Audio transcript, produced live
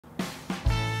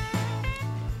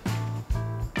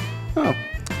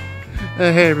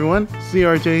Hey everyone,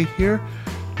 CRJ here,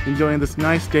 enjoying this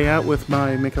nice day out with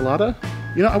my Michelada.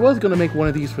 You know, I was going to make one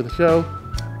of these for the show,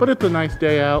 but it's a nice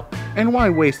day out, and why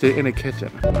waste it in a kitchen?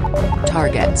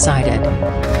 Target sighted.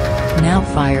 Now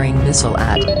firing missile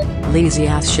at lazy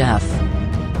ass chef.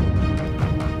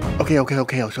 Okay,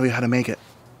 I'll show you how to make it.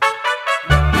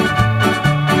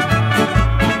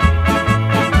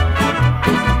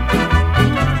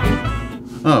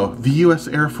 Oh, the US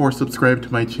Air Force subscribed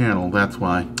to my channel, that's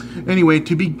why. Anyway,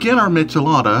 to begin our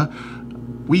Michelada,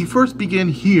 we first begin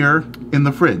here in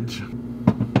the fridge.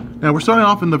 Now we're starting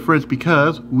off in the fridge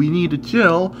because we need to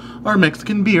chill our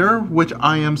Mexican beer, which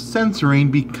I am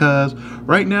censoring because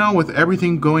right now with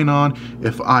everything going on,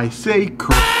 if I say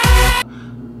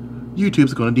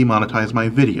YouTube's going to demonetize my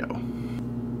video.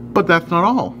 But that's not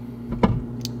all.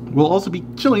 We'll also be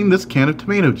chilling this can of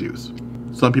tomato juice.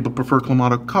 Some people prefer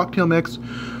Clamato cocktail mix.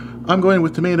 I'm going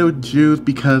with tomato juice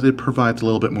because it provides a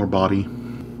little bit more body.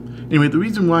 Anyway, the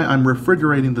reason why I'm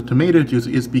refrigerating the tomato juice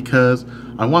is because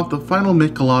I want the final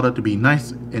Michelada to be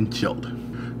nice and chilled.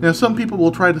 Now, some people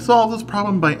will try to solve this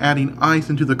problem by adding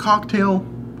ice into the cocktail.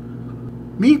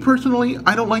 Me personally,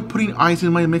 I don't like putting ice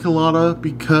in my Michelada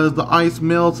because the ice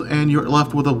melts and you're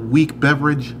left with a weak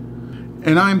beverage.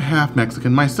 And I'm half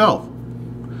Mexican myself.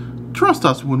 Trust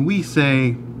us when we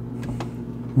say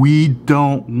we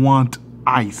don't want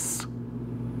ice.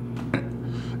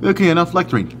 Okay, enough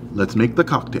lecturing. Let's make the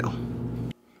cocktail.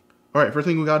 Alright, first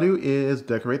thing we gotta do is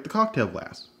decorate the cocktail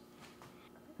glass.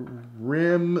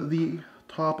 Rim the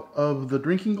top of the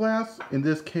drinking glass, in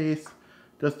this case,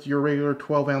 just your regular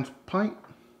 12-ounce pint.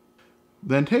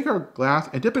 Then take our glass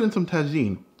and dip it in some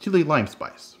tagine, chili lime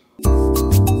spice.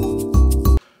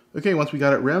 Okay, once we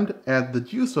got it rimmed, add the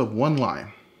juice of 1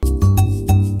 lime.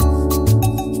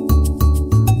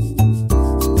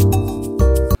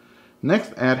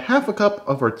 Next, add half a cup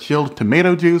of our chilled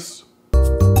tomato juice.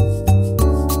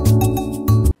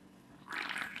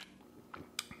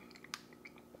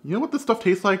 You know what this stuff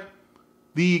tastes like?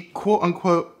 The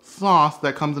quote-unquote sauce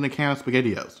that comes in a can of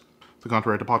SpaghettiOs. So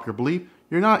contrary to popular belief,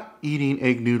 you're not eating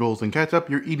egg noodles and ketchup,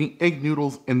 you're eating egg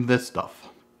noodles in this stuff.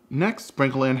 Next,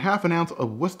 sprinkle in half an ounce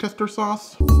of Worcester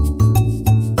sauce.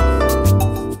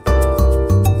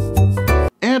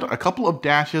 And a couple of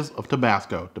dashes of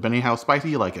Tabasco, depending how spicy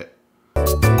you like it.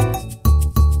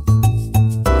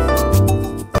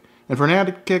 And for an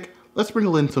added kick, let's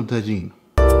sprinkle in some tagine.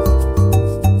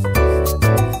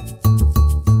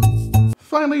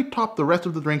 Finally, top the rest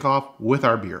of the drink off with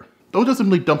our beer. Don't just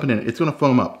simply dump it in, it's going to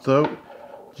foam up. So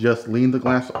just lean the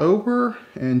glass over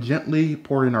and gently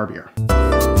pour in our beer.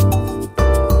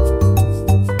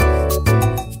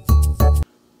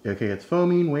 Okay, it's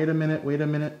foaming. Wait a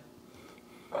minute.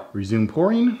 Resume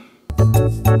pouring.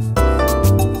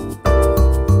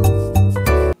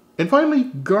 And finally,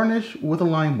 garnish with a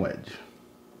lime wedge.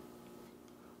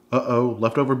 Uh-oh,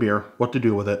 leftover beer. What to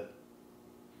do with it?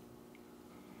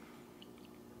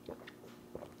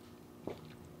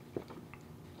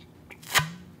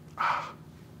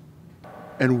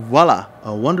 And voila,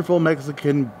 a wonderful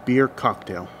Mexican beer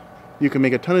cocktail. You can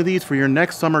make a ton of these for your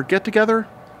next summer get-together,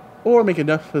 or make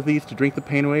enough of these to drink the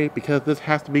pain away because this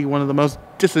has to be one of the most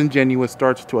disingenuous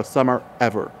starts to a summer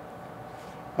ever.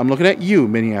 I'm looking at you,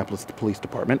 Minneapolis Police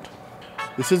Department.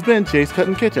 This has been Jay's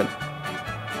Cuttin Kitchen.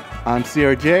 I'm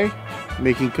CRJ,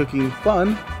 making cooking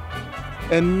fun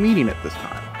and meaning it this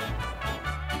time.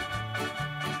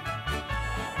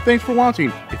 Thanks for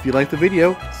watching. If you liked the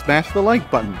video, smash the like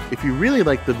button. If you really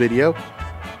liked the video,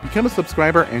 become a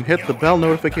subscriber and hit the bell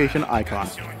notification icon.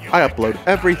 I upload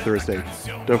every Thursday.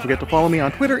 Don't forget to follow me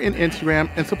on Twitter and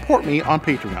Instagram and support me on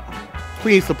Patreon.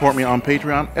 Please support me on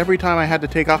Patreon. Every time I had to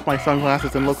take off my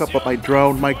sunglasses and look up at my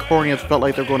drone, my corneas felt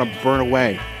like they're going to burn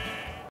away.